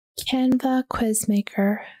Canva Quiz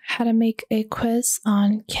Maker, how to make a quiz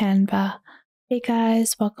on Canva. Hey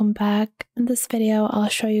guys, welcome back. In this video, I'll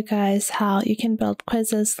show you guys how you can build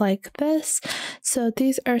quizzes like this. So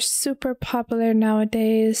these are super popular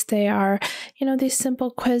nowadays. They are, these simple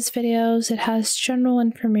quiz videos. It has general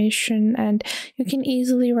information and you can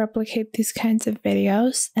easily replicate these kinds of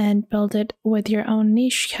videos and build it with your own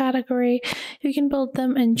niche category. You can build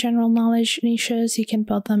them in general knowledge niches. You can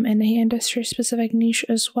build them in a industry specific niche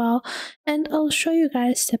as well. And I'll show you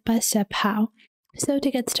guys step by step how. So to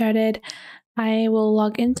get started, I will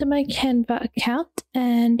log into my Canva account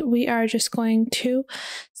and we are just going to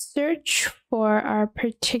search for our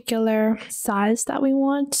particular size that we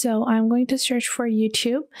want. So I'm going to search for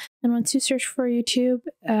YouTube. And once you search for YouTube,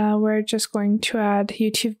 we're just going to add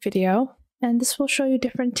YouTube video. And this will show you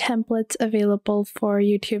different templates available for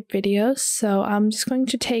YouTube videos. So I'm just going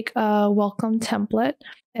to take a welcome template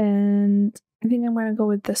and I think I'm going to go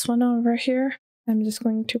with this one over here. I'm just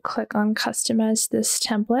going to click on customize this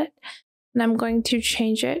template. And I'm going to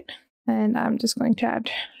change it, and I'm just going to add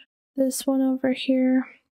this one over here,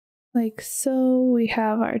 like so. We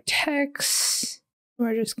have our text.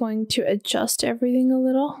 We're just going to adjust everything a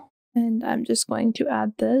little, and I'm just going to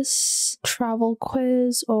add this travel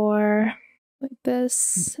quiz or like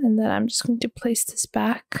this, and then I'm just going to place this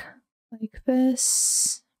back like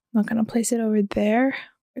this. I'm not going to place it over there.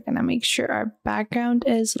 We're going to make sure our background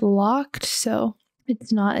is locked so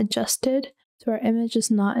it's not adjusted. So our image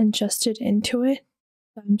is not adjusted into it.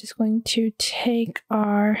 So I'm just going to take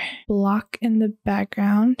our block in the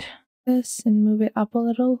background, this, and move it up a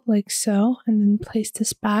little like so, and then place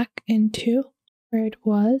this back into where it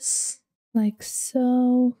was, like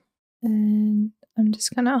so. And I'm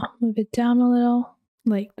just gonna move it down a little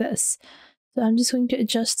like this. So I'm just going to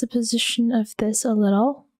adjust the position of this a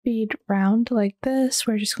little, feed round like this.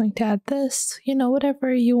 We're just going to add this,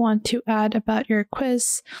 whatever you want to add about your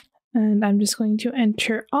quiz. And I'm just going to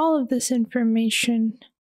enter all of this information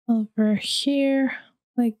over here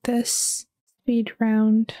like this, speed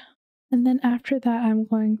round. And then after that, I'm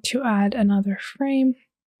going to add another frame.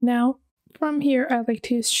 Now, from here, I like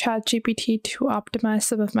to use ChatGPT to optimize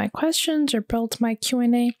some of my questions or build my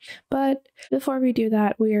Q&A. But before we do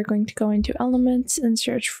that, we are going to go into Elements and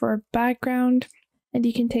search for background. And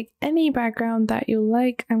you can take any background that you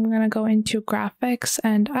like. I'm going to go into graphics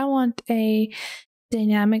and I want a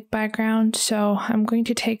dynamic background, so I'm going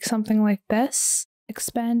to take something like this,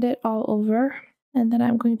 expand it all over, and then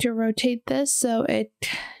I'm going to rotate this so it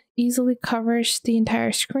easily covers the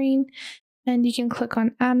entire screen. And you can click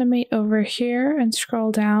on animate over here and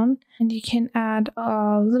scroll down, and you can add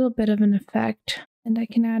a little bit of an effect. And I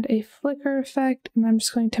can add a flicker effect, and I'm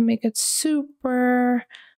just going to make it super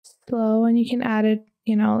slow, and you can add it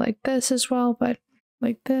like this as well, but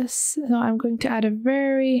like this. So I'm going to add a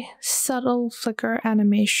very subtle flicker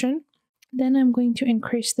animation. Then I'm going to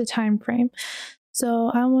increase the time frame. So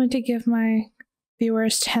I want to give my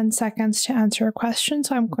viewers 10 seconds to answer a question.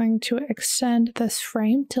 So I'm going to extend this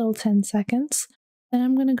frame till 10 seconds. Then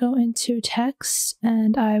I'm going to go into text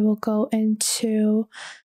and I will go into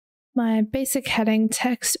my basic heading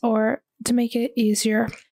text, or to make it easier,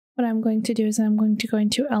 what I'm going to do is I'm going to go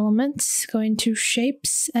into elements, go into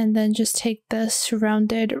shapes, and then just take this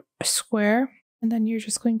rounded square, and then you're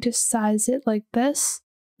just going to size it like this,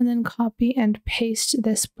 and then copy and paste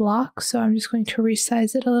this block. So I'm just going to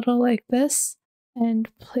resize it a little like this, and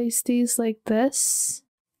place these like this.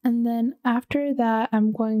 And then after that,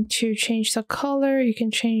 I'm going to change the color. You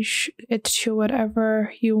can change it to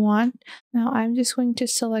whatever you want. Now I'm just going to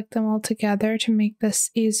select them all together to make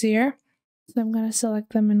this easier. So I'm going to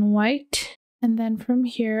select them in white, and then from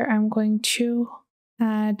here I'm going to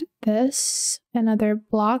add this, another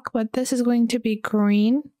block, but this is going to be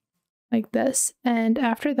green like this. And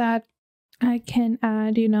after that I can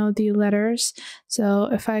add, the letters. So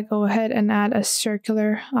if I go ahead and add a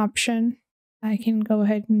circular option, I can go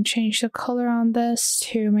ahead and change the color on this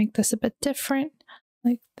to make this a bit different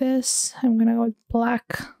like this. I'm going to go with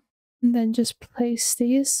black and then just place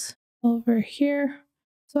these over here.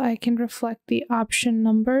 So I can reflect the option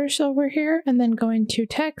numbers over here, and then go into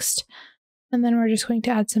text. And then we're just going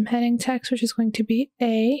to add some heading text, which is going to be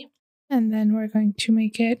A. And then we're going to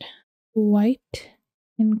make it white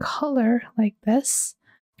in color like this.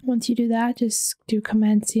 Once you do that, just do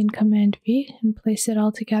Command C and Command V and place it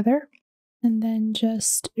all together. And then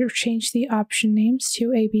just change the option names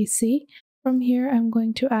to ABC. From here, I'm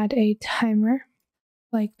going to add a timer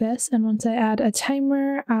like this, and once I add a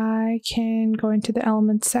timer, I can go into the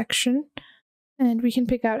elements section and we can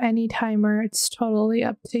pick out any timer. It's totally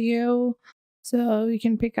up to you. So you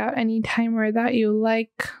can pick out any timer that you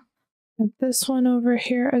like. have this one over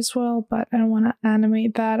here as well, but I don't want to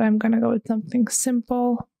animate that. I'm going to go with something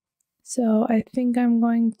simple. So I think I'm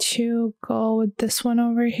going to go with this one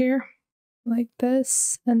over here, like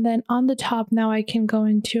this. And then on the top now I can go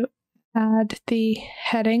into add the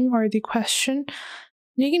heading or the question.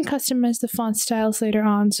 You can customize the font styles later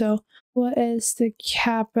on. So what is the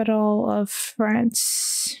capital of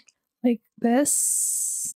France? Like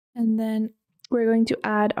this. And then we're going to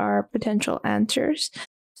add our potential answers.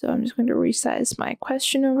 So I'm just going to resize my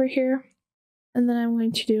question over here. And then I'm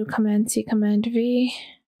going to do Command C, Command V,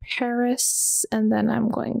 Paris. And then I'm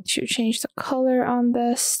going to change the color on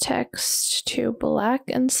this text to black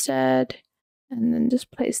instead. And then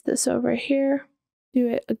just place this over here. Do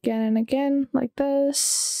it again and again, like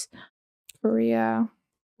this. Korea,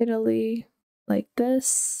 Italy, like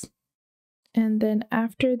this. And then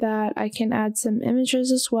after that, I can add some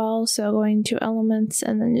images as well. So going to Elements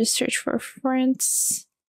and then just search for France.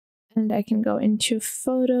 And I can go into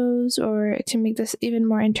Photos, or to make this even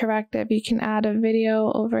more interactive, you can add a video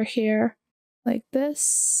over here like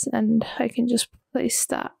this. And I can just place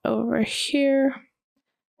that over here.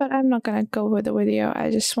 But I'm not going to go with the video. I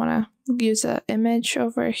just want to use an image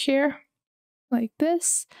over here like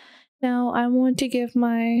this. Now I want to give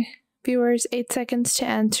my viewers 8 seconds to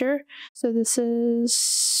answer. So this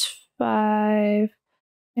is 5,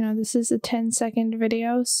 this is a 10-second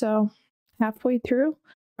video. So halfway through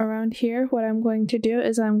around here, what I'm going to do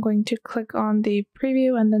is I'm going to click on the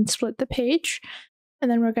preview and then split the page. And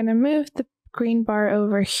then we're going to move the green bar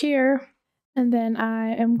over here. And then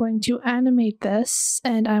I am going to animate this,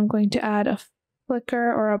 and I'm going to add a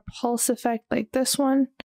flicker or a pulse effect like this one.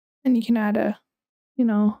 And you can add a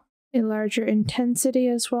larger intensity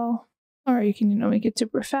as well. Or you can, make it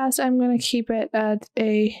super fast. I'm going to keep it at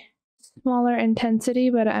a smaller intensity,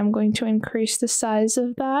 but I'm going to increase the size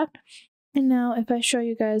of that. And now if I show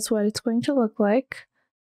you guys what it's going to look like.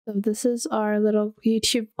 So this is our little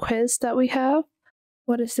YouTube quiz that we have.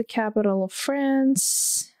 What is the capital of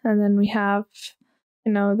France? And then we have,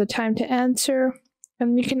 the time to answer.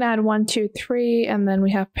 And you can add 1, 2, 3, and then we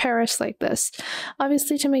have Paris like this.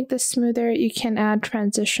 Obviously, to make this smoother, you can add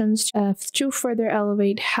transitions to further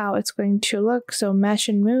elevate how it's going to look. So mesh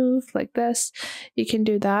and move like this. You can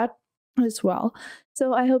do that as well.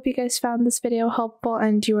 So I hope you guys found this video helpful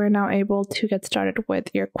and you are now able to get started with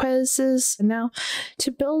your quizzes. And now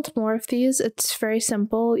to build more of these, it's very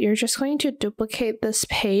simple. You're just going to duplicate this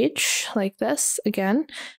page like this again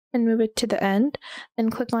and move it to the end,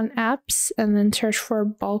 and click on apps and then search for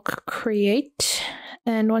bulk create.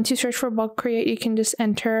 And once you search for bulk create, you can just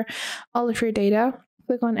enter all of your data.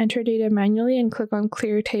 Click on enter data manually and click on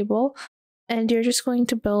clear table. And you're just going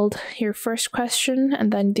to build your first question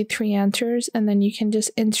and then the 3 answers, and then you can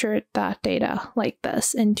just insert that data like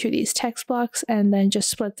this into these text blocks and then just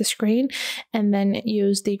split the screen and then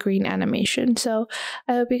use the green animation. So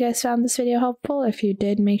I hope you guys found this video helpful. If you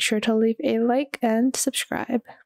did, make sure to leave a like and subscribe.